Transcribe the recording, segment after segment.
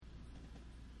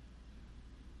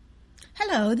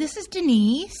Hello, this is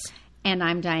Denise. And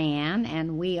I'm Diane,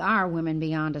 and we are Women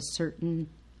Beyond a Certain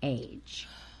Age.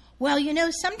 Well,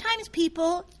 sometimes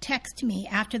people text me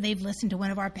after they've listened to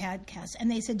one of our podcasts, and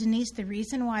they said, Denise, the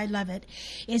reason why I love it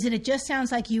is that it just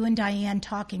sounds like you and Diane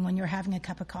talking when you're having a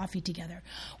cup of coffee together.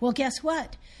 Well, guess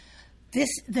what?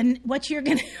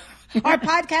 Our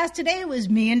podcast today was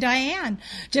me and Diane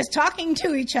just talking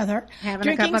to each other, having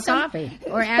a cup of coffee,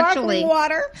 or sparkling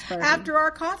water after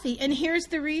our coffee. And here's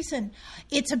the reason: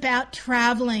 it's about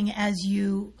traveling.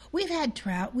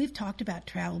 We've talked about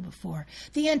travel before.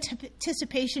 The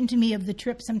anticipation to me of the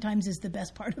trip sometimes is the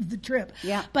best part of the trip.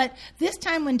 Yeah. But this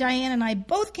time, when Diane and I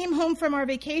both came home from our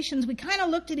vacations, we kind of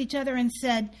looked at each other and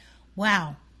said,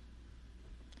 "Wow,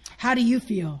 how do you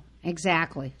feel?"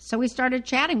 Exactly. So we started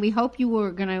chatting. We hope you were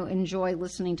going to enjoy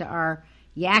listening to our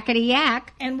yakety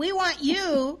yak. And we want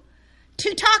you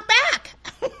to talk back.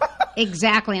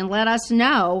 Exactly. And let us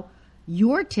know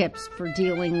your tips for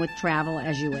dealing with travel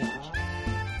as you age.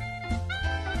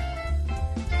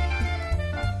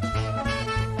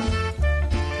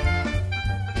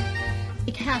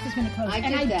 Half has been opposed.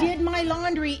 I did my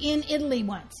laundry in Italy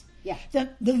once. Yeah. The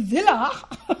villa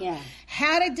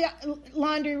had a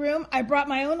laundry room. I brought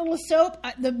my own little soap.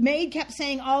 The maid kept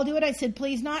saying, I'll do it. I said,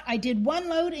 please not. I did one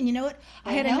load, and you know what?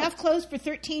 I had enough clothes for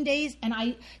 13 days, and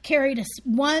I carried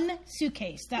one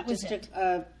suitcase. That was it.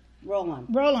 Roll-on.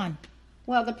 Roll-on.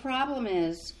 Well, the problem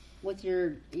is with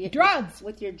your drugs.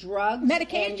 With your drugs.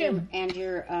 Medication. And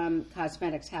your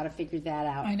cosmetics, how to figure that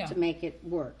out to make it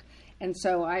work. And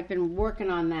so I've been working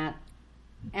on that,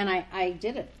 and I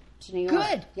did it to New York.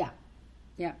 Good.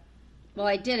 Yeah. Well,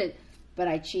 I did it, but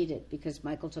I cheated because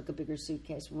Michael took a bigger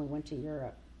suitcase when we went to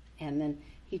Europe, and then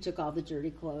he took all the dirty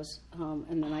clothes home,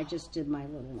 and then I just did my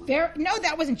little one. No,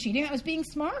 that wasn't cheating. That was being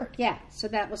smart. Yeah, so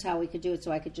that was how we could do it,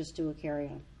 so I could just do a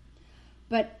carry-on.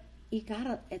 But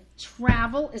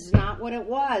travel is not what it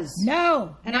was.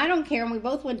 No. And I don't care, and we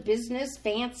both went business,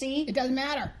 fancy. It doesn't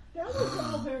matter. That was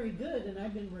all very good, and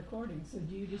I've been recording, so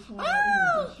do you just want to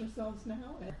introduce yourselves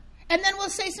now? And then we'll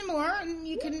say some more, and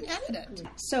you can edit it.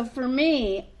 So for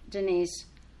me, Denise,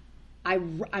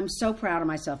 I'm so proud of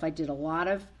myself. I did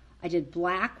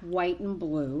black, white, and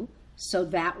blue, so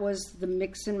that was the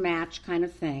mix and match kind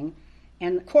of thing.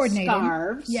 And coordinating.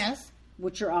 Scarves, yes,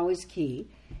 which are always key.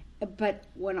 But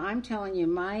when I'm telling you,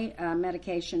 my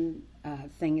medication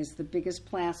thing is the biggest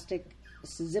plastic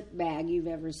zip bag you've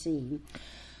ever seen.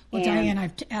 Well, Diane,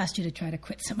 I've asked you to try to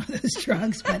quit some of those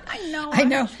drugs, but I know.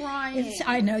 I'm trying.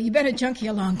 I know. You've been a junkie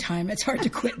a long time. It's hard to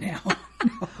quit now.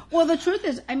 Well, the truth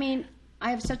is, I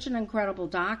have such an incredible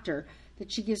doctor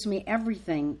that she gives me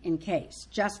everything in case,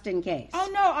 just in case. Oh,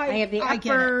 no, I have the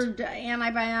upper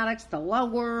antibiotics, the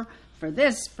lower, for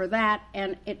this, for that,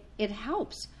 and it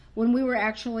helps. When we were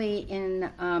actually in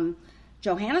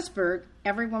Johannesburg,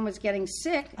 everyone was getting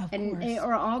sick, and they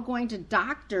were all going to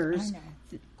doctors,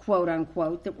 quote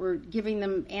unquote, that were giving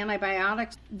them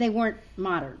antibiotics. They weren't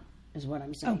modern, is what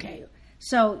I'm saying to you.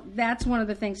 So that's one of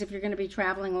the things, if you're going to be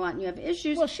traveling a lot and you have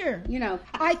issues. Well, sure.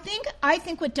 I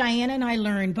think what Diane and I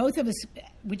learned, both of us,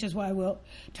 which is why we're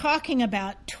talking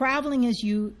about traveling as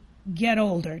you get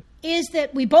older, is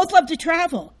that we both love to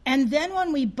travel. And then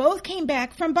when we both came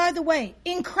back from, by the way,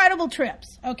 incredible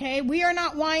trips, okay? We are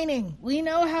not whining. We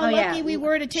know how lucky we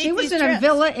were to take these trips. She was in a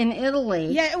villa in Italy.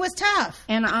 Yeah, it was tough.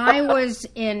 And I was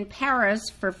in Paris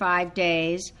for 5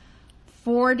 days,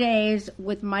 4 days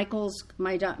with my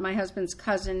husband's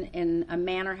cousin in a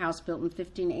manor house built in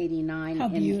 1589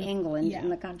 in England, in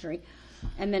the country,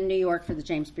 and then New York for the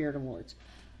James Beard Awards.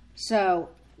 So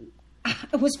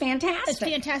it was fantastic. It's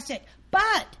fantastic.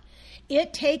 But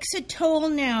it takes a toll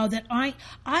now that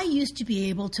I used to be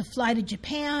able to fly to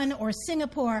Japan or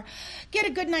Singapore, get a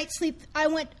good night's sleep. I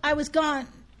was gone.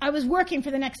 I was working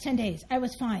for the next 10 days. I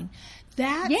was fine.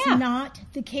 That's not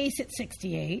the case at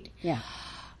 68. Yeah.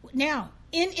 Now,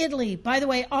 in Italy, by the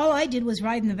way, all I did was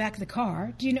ride in the back of the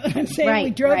car. Do you know what I'm saying? Right,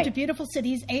 we drove to beautiful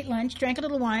cities, ate lunch, drank a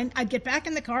little wine. I'd get back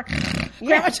in the car,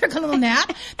 Grandma took a little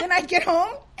nap. Then I'd get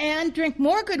home and drink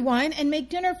more good wine and make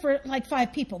dinner for like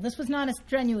 5 people. This was not a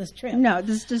strenuous trip. No,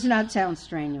 this does not sound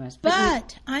strenuous.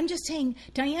 But I'm just saying,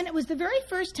 Diane, it was the very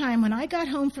first time when I got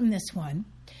home from this one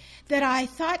that I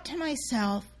thought to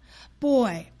myself,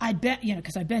 boy, I bet,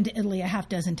 because I've been to Italy a half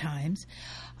dozen times.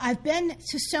 I've been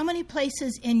to so many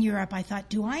places in Europe, I thought,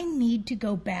 do I need to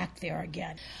go back there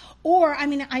again? Or, I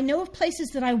know of places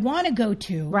that I want to go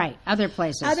to. Right, other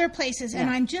places. And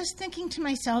I'm just thinking to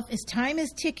myself, as time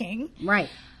is ticking, right,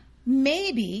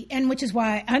 maybe, and which is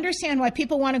why I understand why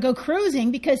people want to go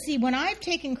cruising, because see, when I've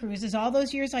taken cruises, all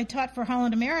those years I taught for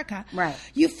Holland America, Right.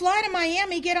 you fly to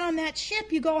Miami, get on that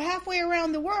ship, you go halfway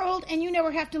around the world, and you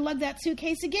never have to lug that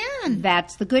suitcase again.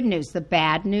 That's the good news. The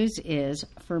bad news is,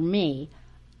 for me,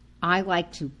 I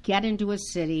like to get into a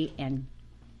city and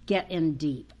get in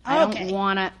deep. I Okay. don't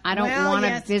want to. I don't Well, want to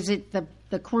yes. visit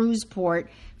the cruise port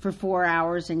for 4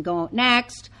 hours and go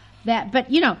next. But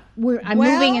you know, I'm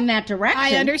moving in that direction.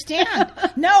 I understand.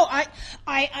 No,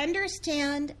 I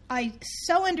understand. I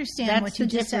so understand That's what you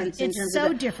the just said. difference. in It's terms so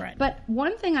of that. different. But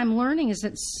one thing I'm learning is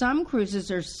that some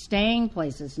cruises are staying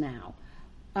places now.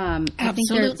 I think they're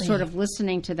Absolutely. sort of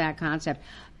listening to that concept.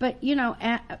 But you know,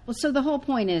 so the whole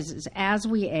point is as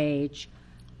we age,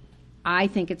 I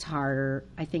think it's harder.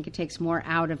 I think it takes more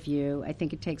out of you. I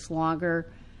think it takes longer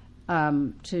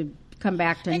to come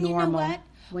back to And you know normal what?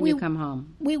 when you come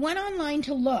home. We went online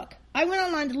to look. I went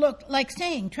online to look, like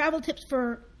saying, travel tips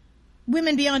for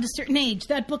women beyond a certain age.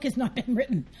 That book has not been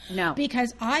written. No.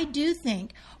 Because I do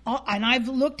think, and I've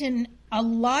looked in a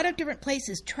lot of different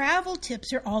places, travel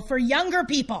tips are all for younger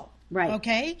people. Right.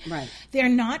 Okay? Right. They're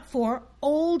not for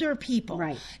older people.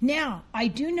 Right. Now, I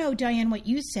do know, Diane, what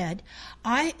you said.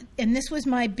 And this was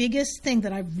my biggest thing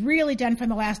that I've really done from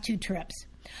the last 2 trips.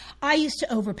 I used to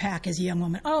overpack as a young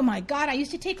woman. Oh my God, I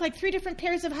used to take like 3 different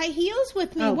pairs of high heels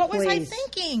with me. Oh, What was I please.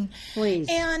 thinking? Please.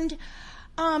 And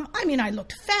I mean, I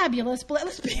looked fabulous, but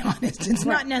let's be honest, it's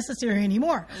not necessary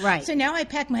anymore. Right. So now I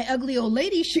pack my ugly old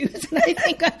lady shoes, and I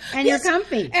think, And you're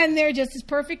comfy. and they're just as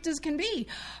perfect as can be.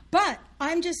 But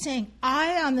I'm just saying,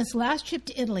 on this last trip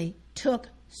to Italy, took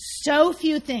so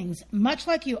few things, much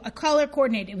like you, a color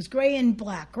coordinated. It was gray and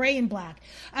black,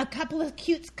 a couple of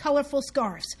cute, colorful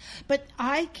scarves. But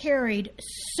I carried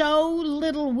so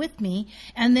little with me.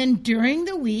 And then during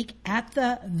the week at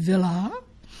the villa,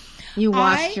 You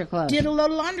washed your clothes. did a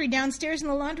load of laundry downstairs in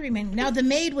the laundryman. Now, the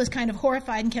maid was kind of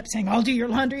horrified and kept saying, I'll do your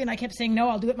laundry. And I kept saying, no,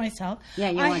 I'll do it myself. Yeah,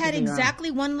 you I want to had do your own.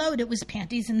 exactly one load. It was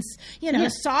panties and, Yeah.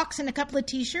 socks and a couple of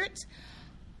T-shirts.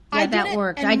 Yeah, I did that it,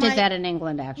 worked. and I did that in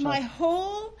England, actually. My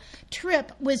whole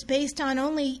trip was based on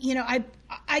only,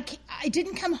 I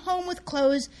didn't come home with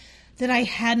clothes that I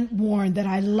hadn't worn, that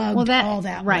I loved all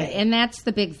that right, way. and that's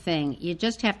the big thing. You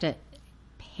just have to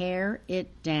pare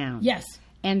it down. Yes.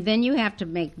 And then you have to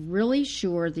make really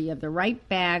sure that you have the right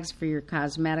bags for your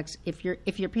cosmetics. If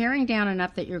you're paring down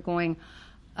enough that you're going,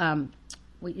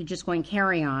 you're just going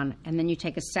carry on, and then you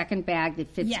take a second bag that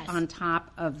fits Yes. on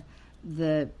top of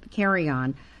the carry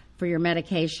on for your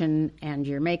medication and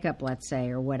your makeup, let's say,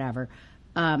 or whatever.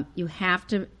 You have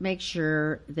to make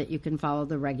sure that you can follow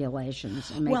the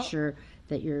regulations and make Well- sure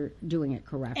that you're doing it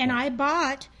correctly. And I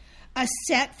bought a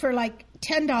set for like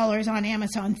 $10 on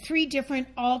Amazon, 3 different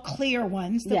all clear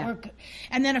ones.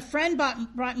 And then a friend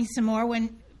brought me some more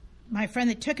when my friend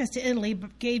that took us to Italy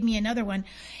gave me another one.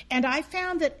 And I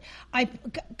found that I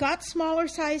got smaller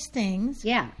size things.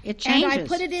 Yeah, it changes. And I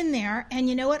put it in there. And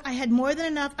you know what? I had more than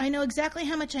enough. I know exactly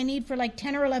how much I need for like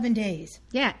 10 or 11 days.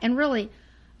 Yeah, and really,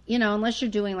 unless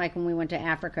you're doing like when we went to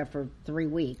Africa for 3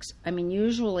 weeks, I mean,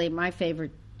 usually my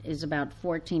favorite is about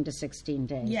 14 to 16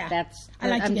 days. Yeah. I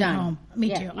like to I'm get done. home. Me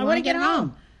Yeah, too. you I wanna wanna get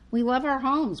home. We love our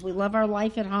homes. We love our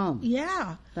life at home.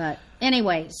 Yeah. But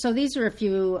anyway, so these are a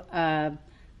few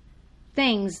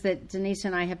things that Denise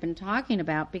and I have been talking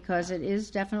about because it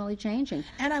is definitely changing.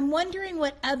 And I'm wondering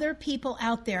what other people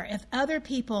out there, if other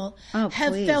people Oh,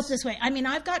 have please. felt this way. I mean,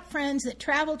 I've got friends that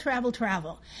travel.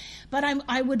 But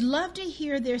I would love to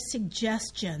hear their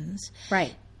suggestions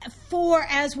Right. for,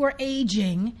 as we're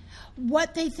aging,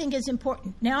 what they think is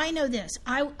important. Now, I know this.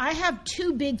 I have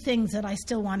 2 big things that I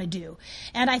still want to do.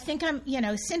 And I think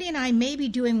Cindy and I may be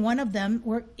doing one of them.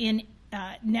 We're in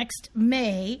next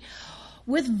May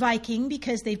with Viking,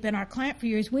 because they've been our client for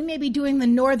years. We may be doing the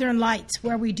Northern Lights,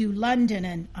 where we do London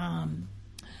and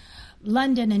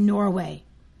Norway.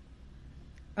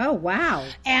 Oh, wow.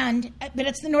 But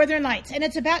it's the Northern Lights, and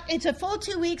it's a full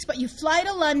 2 weeks, but you fly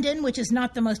to London, which is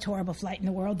not the most horrible flight in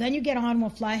the world. Then you get on, we'll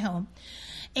fly home.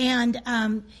 And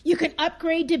you can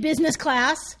upgrade to business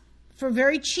class for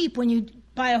very cheap when you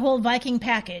buy a whole Viking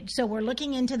package. So we're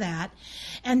looking into that.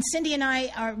 And Cindy and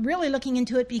I are really looking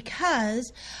into it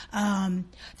because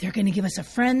they're going to give us a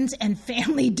friends and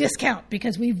family discount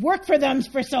because we've worked for them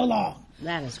for so long.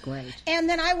 That is great. And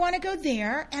then I want to go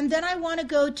there, and then I want to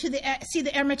go to see the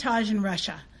Hermitage in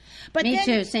Russia. But Me then,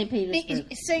 too, St.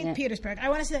 Petersburg. St. Yeah. Petersburg. I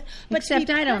want to see that. But Except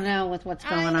to be I don't perfect- know with what's I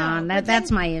going know, on. but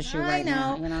That's then- my issue right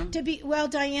now. Well,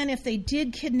 Diane, if they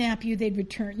did kidnap you, they'd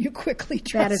return you quickly. That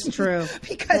Trust is me, true.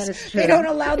 because That is true. they don't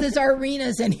allow the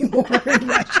Tsarinas anymore in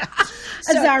Russia.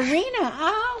 Tsarina.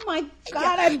 Oh my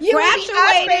God! I'm You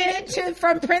graduated. upgraded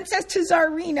from princess to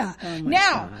Tsarina. Oh my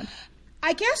Now, God.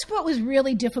 I guess what was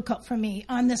really difficult for me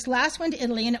on this last one to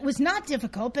Italy, and it was not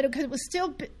difficult, but because it was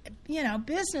still,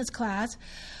 business class.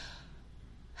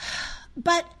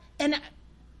 But,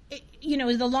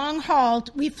 the long haul,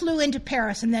 we flew into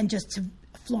Paris and then just to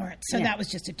Florence. So that was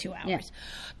just a 2 hours. Yeah.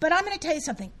 But I'm going to tell you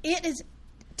something. It is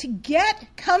to get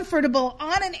comfortable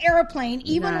on an airplane,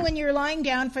 even when you're lying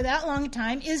down for that long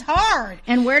time, is hard.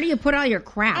 And where do you put all your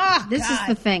crap? Oh, this God. is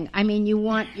the thing. I mean, you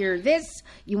want your this,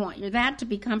 you want your that to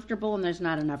be comfortable, and there's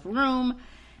not enough room.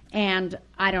 And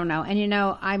I don't know. And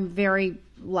I'm very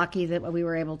lucky that we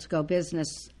were able to go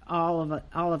business, all of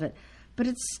it. But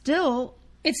it's still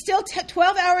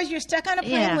 12 hours you're stuck on a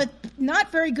plane with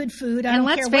not very good food. I and don't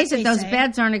let's care face what it, they those say.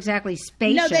 beds aren't exactly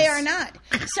spacious. No, they are not.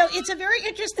 So it's a very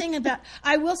interesting about.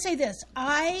 I will say this: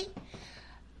 I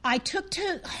took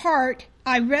to heart.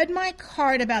 I read my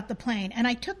card about the plane, and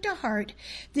I took to heart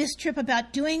this trip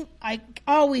about doing. I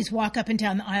always walk up and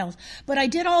down the aisles, but I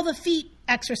did all the feet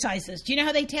exercises. Do you know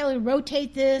how they tell you to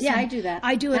rotate this? Yeah, And I do that.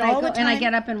 I do it And all the time. And I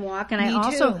get up and walk, and Me I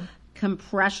also too.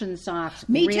 compression socks.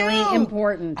 Me really too.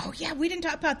 important. Oh yeah, we didn't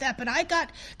talk about that, but I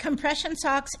got compression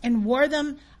socks and wore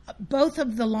them both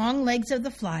of the long legs of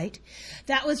the flight.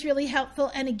 That was really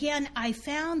helpful. And again, I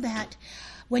found that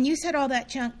when you said all that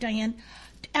junk, Diane,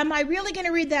 am I really going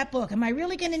to read that book? Am I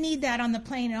really going to need that on the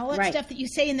plane and all that Right. stuff that you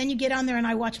say? And then you get on there and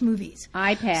I watch movies.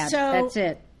 iPad. So that's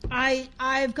it.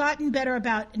 I've gotten better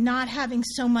about not having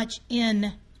so much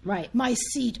in Right. my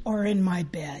seat or in my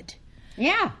bed.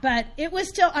 Yeah. But it was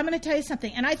still, I'm going to tell you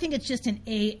something, and I think it's just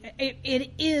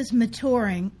it is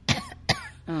maturing.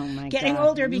 Oh my God. Getting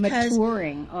older because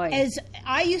maturing. Oy. as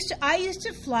I used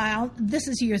to fly. This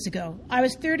is years ago. I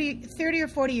was 30 or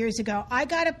 40 years ago. I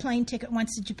got a plane ticket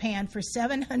once to Japan for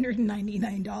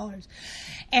 $799,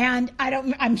 and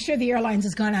I'm sure the airlines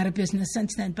has gone out of business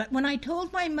since then. But when I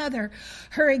told my mother,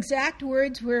 her exact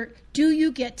words were, "Do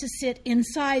you get to sit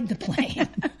inside the plane?"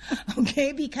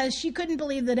 Okay, because she couldn't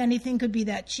believe that anything could be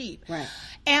that cheap. Right.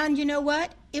 And you know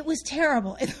what? It was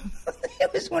terrible.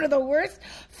 It was one of the worst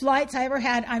flights I ever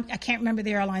had. I can't remember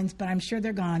the airlines, but I'm sure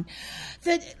they're gone.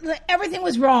 Everything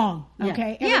was wrong.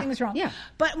 Okay, Yeah. everything was wrong. Yeah.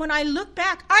 But when I look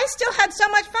back, I still had so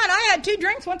much fun. I had 2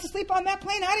 drinks, went to sleep on that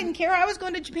plane. I didn't care. I was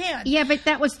going to Japan. Yeah, but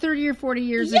that was 30 or 40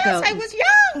 years Yes, ago. I was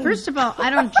young. First of all, I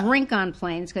don't drink on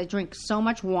planes because I drink so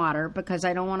much water because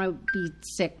I don't want to be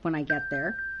sick when I get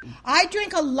there. I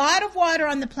drink a lot of water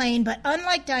on the plane, but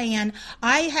unlike Diane,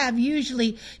 I have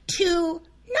usually 2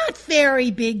 not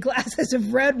very big glasses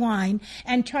of red wine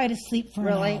and try to sleep for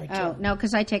Really? an hour or 2. Oh, no,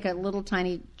 because I take a little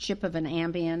tiny chip of an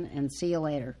Ambien and see you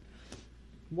later.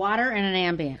 Water and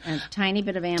an Ambien, a tiny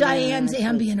bit of Ambien. Diane's and I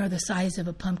sleep. Ambien are the size of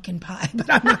a pumpkin pie, but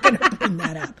I'm not going to bring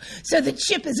that up. So the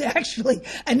chip is actually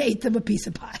an eighth of a piece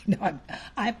of pie. No,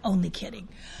 I'm only kidding.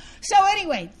 So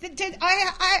anyway,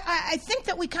 I think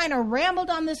that we kind of rambled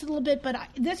on this a little bit, but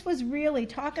this was really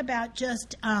talk about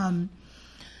just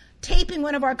taping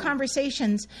one of our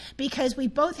conversations because we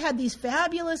both had these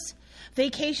fabulous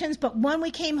vacations, but when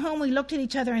we came home, we looked at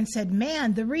each other and said,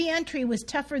 man, the re-entry was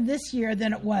tougher this year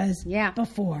than it was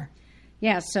before.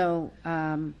 Yeah, so...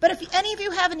 But if any of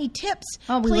you have any tips,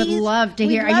 we please, would love to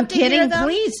we'd hear. Are you love to hear kidding? them.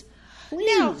 Please.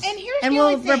 Now, and here's and the we'll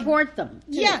only thing. report them.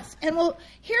 too. Yes, and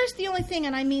here's the only thing,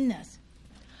 and I mean this.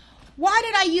 Why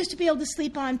did I used to be able to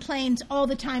sleep on planes all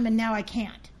the time and now I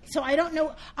can't? So I don't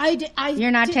know.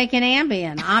 You're not taking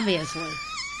Ambien, obviously.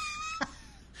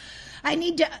 I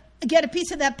need to get a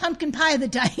piece of that pumpkin pie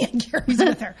that Diane carries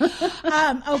with her.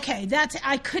 Okay,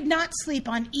 I could not sleep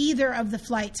on either of the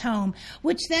flights home,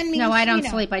 which then means No, I don't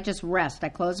sleep. I just rest. I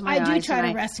close my eyes. I do try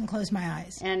to rest and close my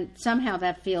eyes. And somehow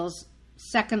that feels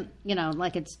second,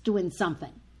 like it's doing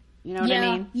something. You know what I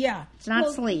mean? Yeah. It's not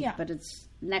Well, sleep, yeah. but it's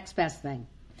next best thing.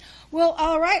 Well,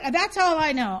 all right. That's all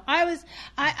I know. I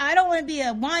don't want to be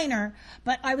a whiner,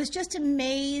 but I was just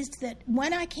amazed that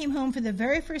when I came home for the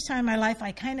very first time in my life,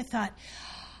 I kind of thought,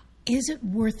 is it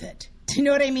worth it? Do you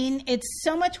know what I mean? It's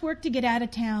so much work to get out of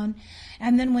town.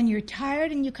 And then when you're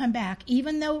tired and you come back,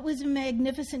 even though it was a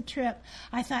magnificent trip,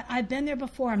 I thought, I've been there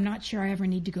before. I'm not sure I ever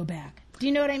need to go back. Do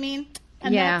you know what I mean?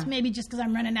 And that's maybe just because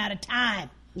I'm running out of time.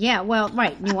 Yeah, well,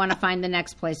 right. You want to find the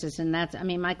next places. And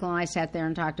Michael and I sat there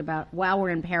and talked about, while we're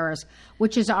in Paris,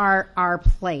 which is our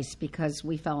place because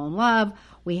we fell in love.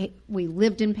 We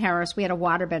lived in Paris. We had a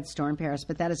waterbed store in Paris,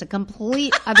 but that is a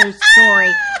complete other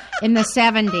story in the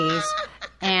 70s.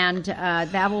 And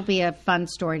that will be a fun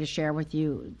story to share with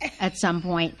you at some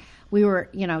point. We were,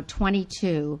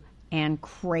 22 and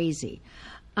crazy.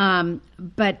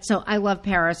 But so I love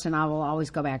Paris, and I will always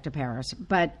go back to Paris.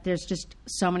 But there's just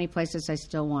so many places I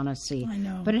still want to see. I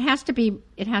know. But it has to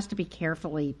be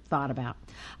carefully thought about.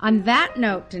 On that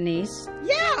note, Denise,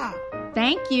 Yeah.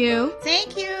 thank you.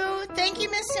 Thank you. Thank you,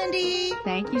 Miss Cindy.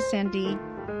 Thank you, Cindy.